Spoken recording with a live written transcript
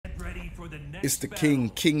It's the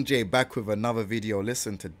King J, back with another video.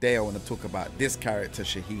 Listen, today I want to talk about this character,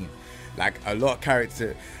 Shaheen. Like a lot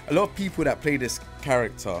of people that play this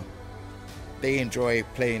character, they enjoy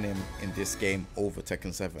playing him in this game over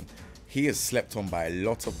Tekken 7. He is slept on by a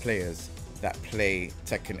lot of players that play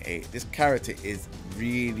Tekken 8. This character is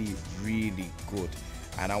really, really good,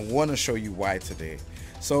 and I want to show you why today.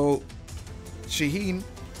 So Shaheen,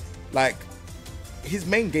 like, his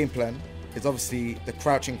main game plan is obviously the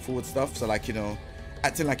crouching forward stuff. So, like, you know,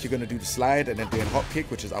 acting like you're going to do the slide and then doing hop kick,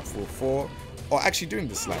 which is up for 4, or actually doing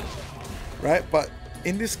the slide, right? But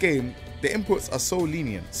in this game, the inputs are so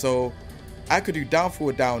lenient. So I could do down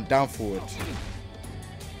forward, down forward.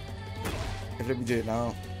 Let me do it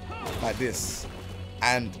now, like this,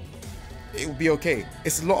 and it will be okay.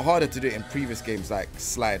 It's a lot harder to do it in previous games, like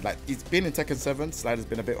slide. Like, it's been in Tekken 7, slide has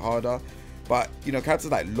been a bit harder. But, you know,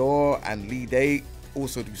 characters like Law and Lee, they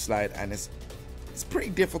also do slide, and it's pretty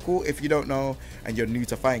difficult if you don't know and you're new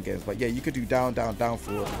to fighting games. But yeah, you could do down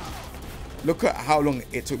forward. Look at how long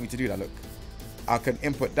it took me to do that. Look, I can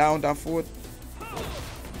input down forward.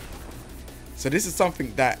 So this is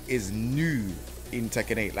something that is new in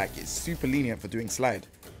Tekken 8. Like, it's super lenient for doing slide.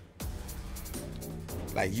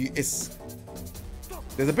 Like, there's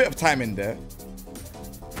a bit of time in there.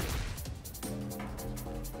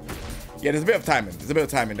 Yeah, there's a bit of timing. There's a bit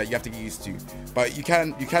of timing that you have to get used to. But you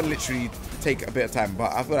can literally take a bit of time.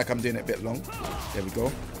 But I feel like I'm doing it a bit long. There we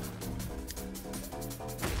go.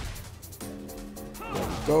 There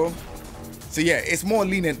we go. So yeah, it's more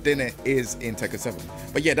lenient than it is in Tekken 7.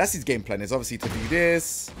 But yeah, that's his game plan. Is obviously to do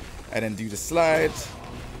this and then do the slide.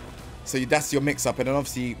 So that's your mix up. And then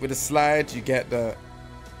obviously with the slide, you get the...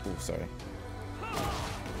 Oh, sorry.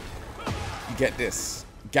 You get this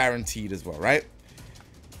guaranteed as well, right?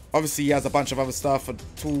 Obviously, he has a bunch of other stuff for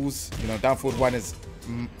tools. You know, down forward 1 is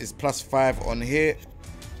 +5 on hit,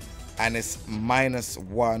 and it's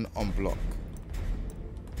 -1 on block.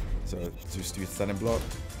 So just do standing block.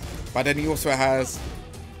 But then he also has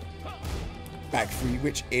back 3,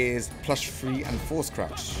 which is +3 and force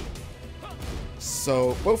crouch.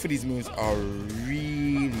 So both of these moves are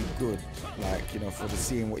really good. Like, you know, for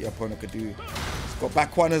seeing what your opponent could do. He's got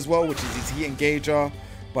back 1 as well, which is his heat engager.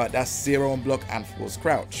 But that's 0 on block and force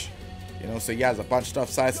crouch. You know, so he has a bunch of stuff.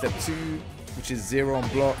 Sidestep 2, which is 0 on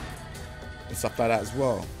block, and stuff like that as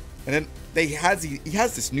well. And then he has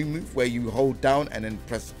this new move where you hold down and then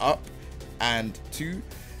press up and 2.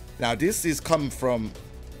 Now this is come from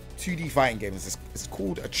 2D fighting games. It's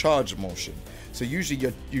called a charge motion. So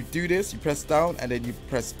usually you do this, you press down and then you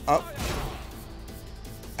press up,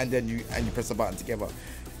 and then you press the button together.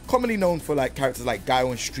 Commonly known for like characters like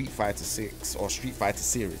Guile in Street Fighter 6 or Street Fighter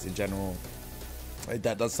series in general,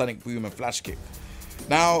 that does Sonic Boom and Flash Kick.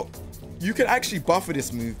 Now you can actually buffer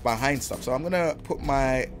this move behind stuff. So I'm gonna put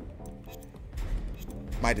my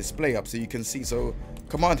display up so you can see. So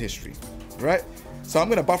command history, right? So I'm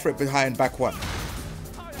gonna buffer it behind back 1.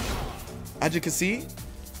 As you can see,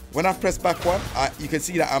 when I press back 1, you can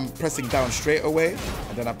see that I'm pressing down straight away,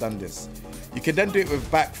 and then I've done this. You can then do it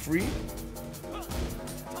with back 3.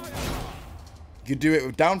 You do it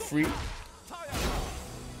with down 3,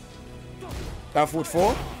 down forward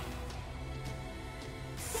 4,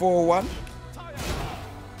 4-1,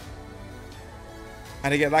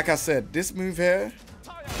 and again, like I said, this move here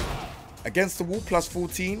against the wall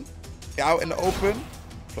 +14, out in the open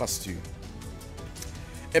 +2.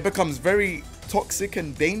 It becomes very toxic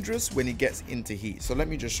and dangerous when he gets into heat. So let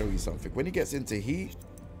me just show you something. When he gets into heat,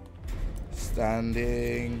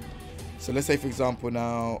 standing. So let's say, for example,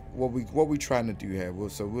 now what we trying to do here.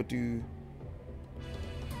 We'll do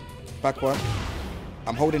back 1.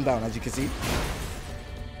 I'm holding down, as you can see.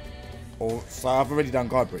 So I've already done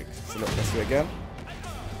guard break. So look, let's do it again.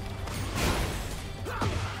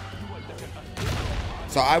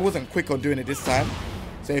 So I wasn't quick on doing it this time.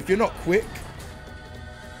 So if you're not quick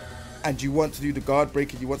and you want to do the guard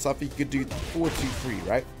break and you want something, you could do 4-2-3,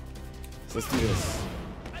 right? So let's do this.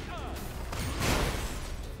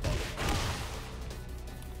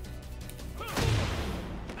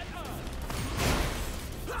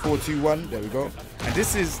 4-2-1, there we go. And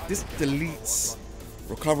this deletes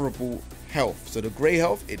recoverable health. So the grey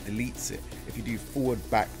health, it deletes it if you do forward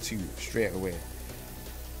back 2 straight away.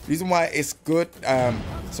 The reason why it's good, the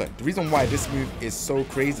reason why this move is so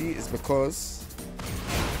crazy is because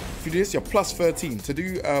if you do this, you're +13. To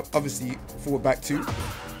do obviously forward back 2,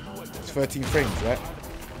 it's 13 frames, right?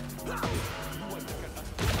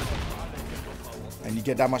 And you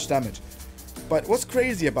get that much damage. But what's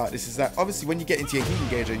crazy about this is that obviously when you get into your heat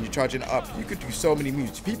engager and you're charging up, you could do so many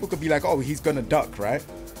moves. People could be like, oh, he's gonna duck, right?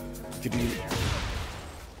 You could do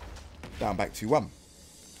down back 2-1.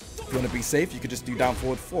 you want to be safe, you could just do down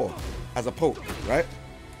forward 4 as a poke, right?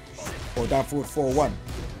 Or down forward 4-1.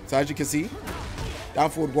 So as you can see, down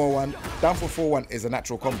forward 4-1, down forward 4-1 is a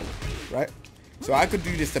natural combo, right? So I could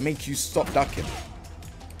do this to make you stop ducking.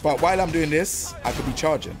 But while I'm doing this, I could be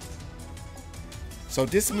charging. So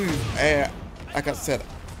this move, like I said,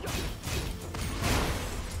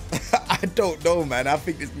 I don't know, man. I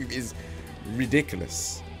think this move is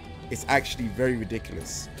ridiculous. It's actually very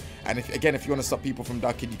ridiculous. And if you want to stop people from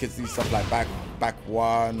ducking, you can do stuff like back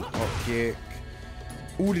one, hop kick,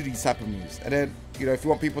 all of these type of moves. And then, you know, if you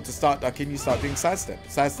want people to start ducking, you start doing sidestep,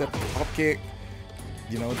 hop kick.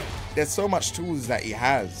 You know, there's so much tools that he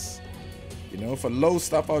has. You know, for low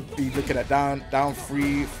stuff, I'll be looking at down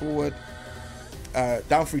 3 forward,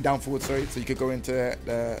 down 3 down forward. Sorry, so you could go into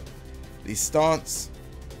the stance,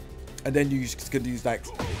 and then you could use like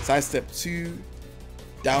sidestep 2,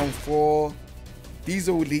 down 4.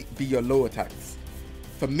 These will be your low attacks.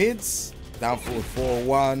 For mids, down forward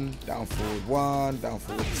 4-1, down forward 1, down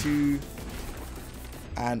forward 2,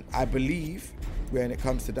 and I believe when it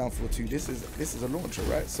comes to down forward 2, this is a launcher,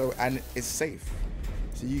 right? So, and it's safe.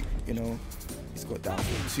 So you know, he's got down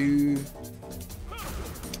forward 2.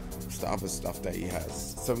 What's the other stuff that he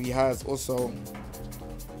has? So he has also,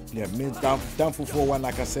 yeah, mids down forward 4-1,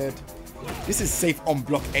 like I said. This is safe on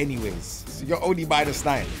block anyways. So you're only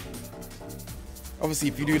 -9. Obviously,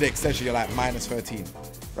 if you do the extension, you're like -13,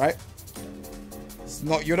 right? It's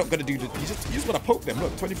not. You're not gonna do the. You just gotta poke them.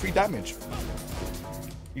 Look, 23 damage.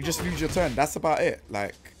 You just lose your turn. That's about it.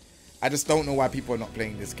 Like, I just don't know why people are not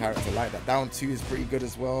playing this character like that. Down 2 is pretty good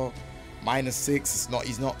as well. -6. It's not.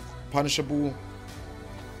 He's not punishable.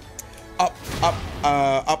 Up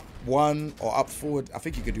 1 or up forward. I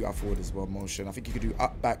think you could do up forward as well. Motion. I think you could do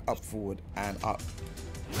up, back, up, forward, and up.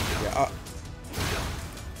 Yeah, up.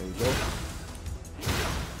 There we go.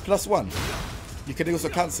 +1. You could also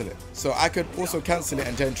cancel it. So I could also cancel it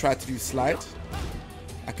and then try to do slide.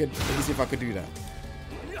 Let me see if I could do that.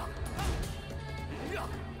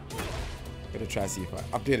 Gonna try to see if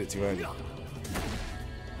I did it too early. There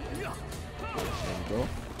we go.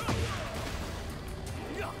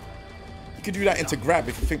 You could do that into grab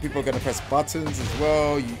if you think people are gonna press buttons as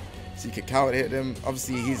well. So you can counter hit them.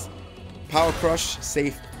 Obviously he's power crush,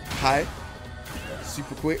 safe, high,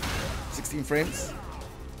 super quick, 16 frames.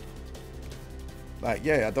 Like,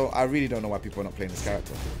 yeah, I really don't know why people are not playing this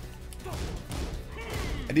character.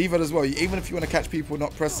 And even as well, even if you want to catch people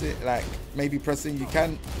not pressing, like maybe pressing,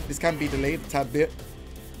 this can be delayed a tad bit.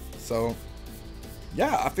 So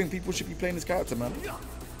yeah, I think people should be playing this character, man.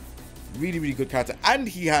 Really, really good character. And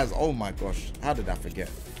he has, oh my gosh, how did I forget?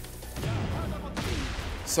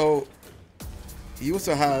 So he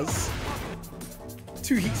also has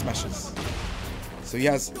 2 heat smashes. So he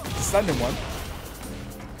has the standing one,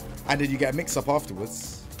 and then you get a mix up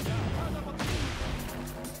afterwards.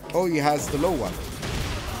 Oh, he has the low one,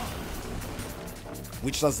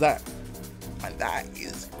 which does that. And that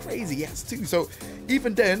is crazy. He has 2. So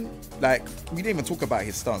even then, like, we didn't even talk about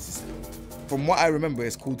his stances. From what I remember,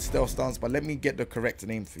 it's called stealth stance, but let me get the correct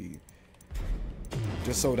name for you,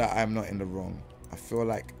 just so that I'm not in the wrong. I feel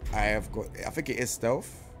like I think it is stealth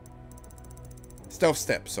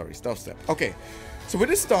step. Sorry, stealth step. Okay, so with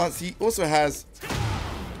this stance, he also has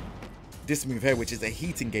this move here, which is a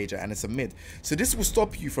heat engager, and it's a mid. So this will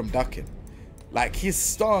stop you from ducking. Like, his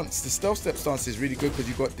stance, the stealth step stance is really good because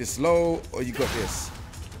you got this low or you got this.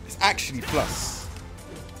 It's actually plus.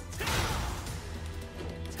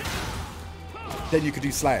 Then you could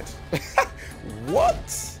do slide.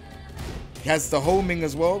 What? He has the homing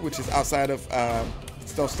as well, which is outside of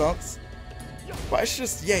stealth stance. But it's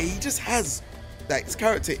just, yeah, he just has, like, his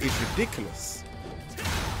character is ridiculous.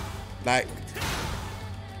 Like,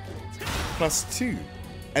 +2.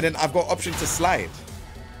 And then I've got option to slide.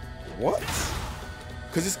 What?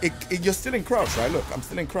 Because you're still in crouch, right? Look, I'm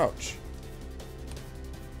still in crouch.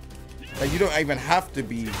 Like, you don't even have to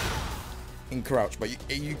be in crouch, but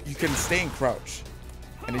you can stay in crouch,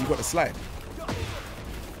 and then you got the slide.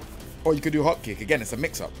 Or you could do hop kick. Again, it's a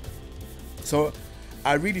mix-up. So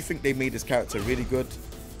I really think they made this character really good.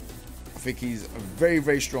 I think he's a very,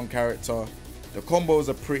 very strong character. The combos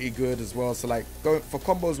are pretty good as well. So, like, for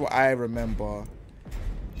combos, what I remember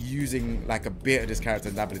using like a bit of this character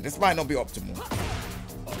and dabbling. This might not be optimal.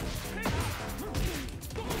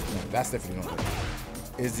 No, that's definitely not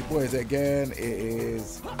it. What is it again? It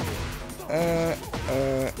is there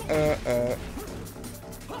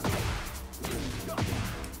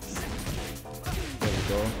we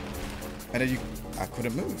go. And then I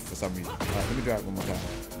couldn't move for some reason. Alright, let me do that one more time.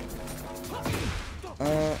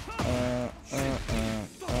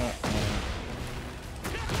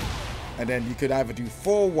 And then you could either do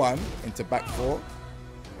 4-1 into back 4,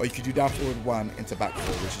 or you could do down forward 1 into back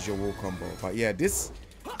 4, which is your wall combo. But yeah, this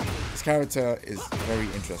character is very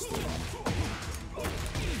interesting, man.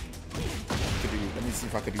 Let me see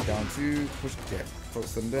if I could do down 2. Push, yeah,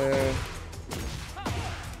 focus them there.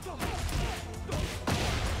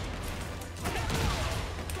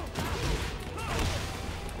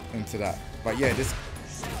 Into that. But yeah, this,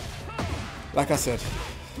 like I said,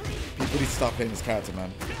 people need to start playing this character,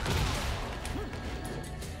 man.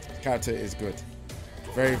 This character is good.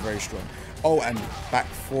 Very, very strong. Oh, and back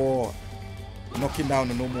 4, knocking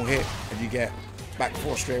down a normal hit, and you get back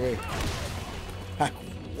 4 straight away.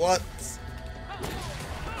 What?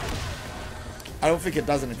 I don't think it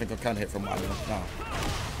does anything on can hit from what I know. No.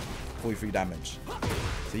 43 damage.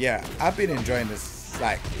 So yeah, I've been enjoying this,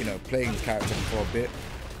 like, you know, playing this character for a bit.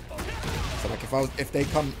 So like if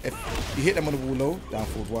you hit them on the wall low, down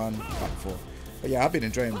forward 1, back 4. But yeah, I've been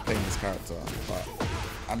enjoying playing this character. But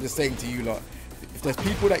I'm just saying to you lot, if there's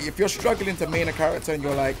people that, if you're struggling to main a character and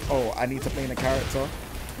you're like, oh, I need to main a character,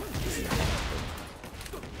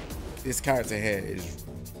 this character here is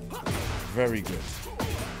very good.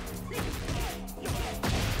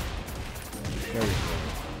 Very good.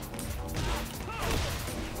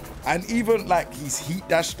 And even like his heat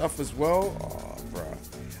dash stuff as well. Oh, bruh.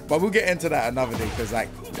 But we'll get into that another day, because like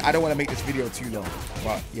I don't want to make this video too long.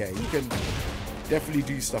 But yeah, you can definitely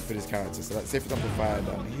do stuff for this character. So let's say for example, fire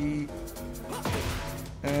down heat.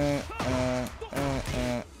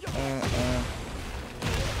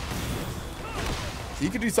 So you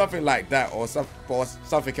can do something like that, or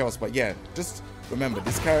something else. But yeah, just remember,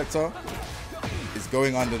 this character is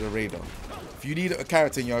going under the radar. If you need a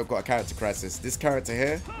character and you've got a character crisis, this character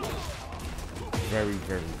here, very,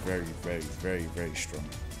 very, very, very, very, very strong.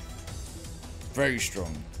 Very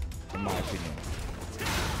strong, in my opinion.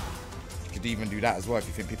 You could even do that as well if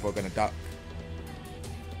you think people are going to duck.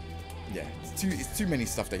 Yeah, it's too many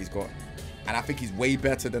stuff that he's got. And I think he's way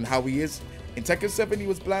better than how he is. In Tekken 7, he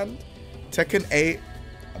was bland. Tekken 8,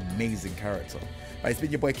 amazing character. Right, it's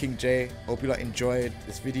been your boy King J. Hope you lot enjoyed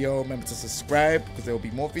this video. Remember to subscribe, because there will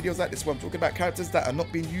be more videos like this one talking about characters that are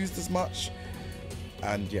not being used as much.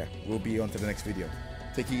 And yeah, we'll be on to the next video.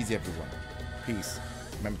 Take it easy, everyone. Peace.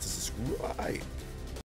 Remember to subscribe.